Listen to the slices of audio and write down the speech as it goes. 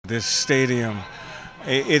this stadium.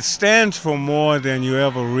 It stands for more than you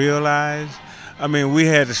ever realize. I mean, we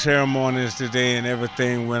had the ceremonies today and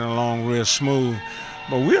everything went along real smooth,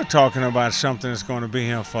 but we're talking about something that's going to be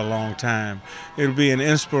here for a long time. It'll be an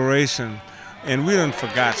inspiration, and we done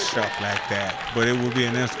forgot stuff like that, but it will be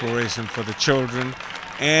an inspiration for the children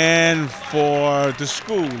and for the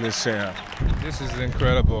school itself. This is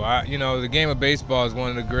incredible. You know, the game of baseball is one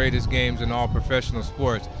of the greatest games in all professional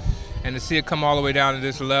sports. And to see it come all the way down to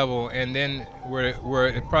this level, and then where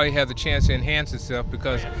it probably has a chance to enhance itself,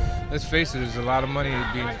 because let's face it, there's a lot of money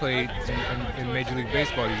being played in Major League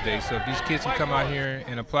Baseball these days. So if these kids can come out here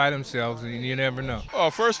and apply themselves, you never know. Well,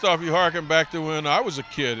 first off, you harken back to when I was a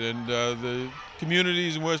kid, and the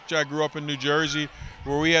communities in which I grew up in New Jersey,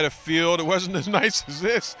 where we had a field. It wasn't as nice as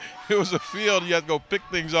this. It was a field. You had to go pick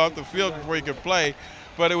things off the field before you could play.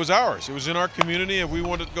 But it was ours. It was in our community. If we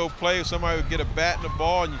wanted to go play, somebody would get a bat and a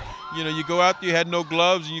ball, and you go out there, you had no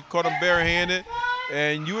gloves, and you caught them barehanded,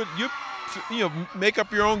 and you make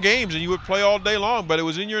up your own games, and you would play all day long. But it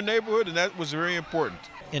was in your neighborhood, and that was very important.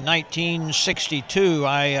 In 1962,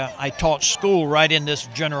 I taught school right in this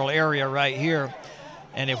general area right here,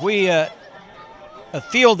 and if we a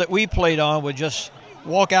field that we played on would just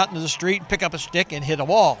walk out into the street, pick up a stick, and hit a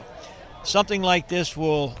wall. Something like this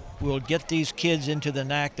will get these kids into the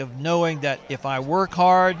knack of knowing that if I work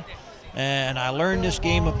hard and I learn this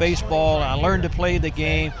game of baseball, and I learn to play the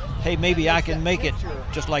game, hey, maybe I can make it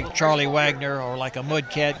just like Charlie Wagner or like a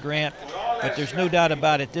Mudcat Grant. But there's no doubt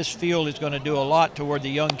about it, this field is going to do a lot toward the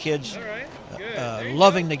young kids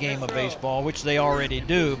loving the game of baseball, which they already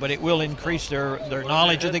do, but it will increase their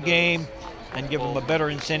knowledge of the game and give them a better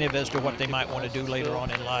incentive as to what they might want to do later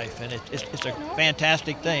on in life. And it's a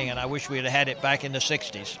fantastic thing, and I wish we had it back in the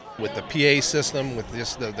 60s. With the PA system, with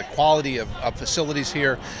this, the quality of facilities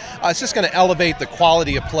here, it's just going to elevate the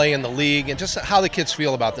quality of play in the league and just how the kids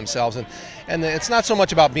feel about themselves. And it's not so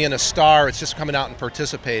much about being a star, it's just coming out and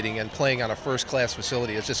participating and playing on a first-class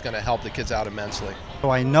facility. It's just going to help the kids out immensely. So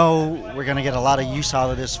I know we're going to get a lot of use out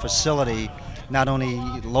of this facility, not only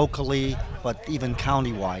locally, but even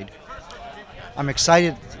countywide. I'm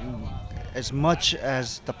excited as much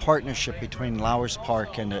as the partnership between Lauer's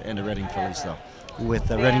Park and the Reading Phillies, though, with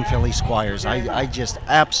the Reading Phillies Squires. I just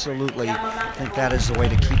absolutely think that is the way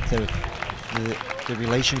to keep the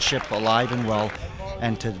relationship alive and well,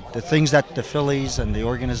 and to the things that the Phillies and the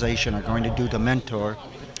organization are going to do to mentor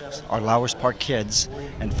our Lauer's Park kids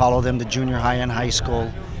and follow them to junior high and high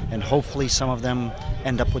school, and hopefully some of them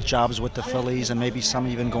end up with jobs with the Phillies, and maybe some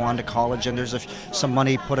even go on to college, and there's some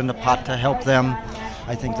money put in the pot to help them.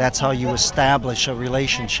 I think that's how you establish a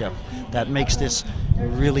relationship that makes this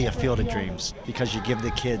really a field of dreams, because you give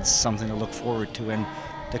the kids something to look forward to. And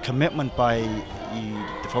the commitment by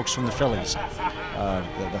the folks from the Phillies,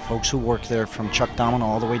 the folks who work there from Chuck Domino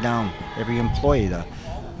all the way down, every employee,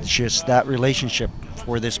 just that relationship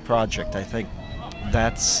for this project, I think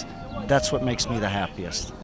that's what makes me the happiest.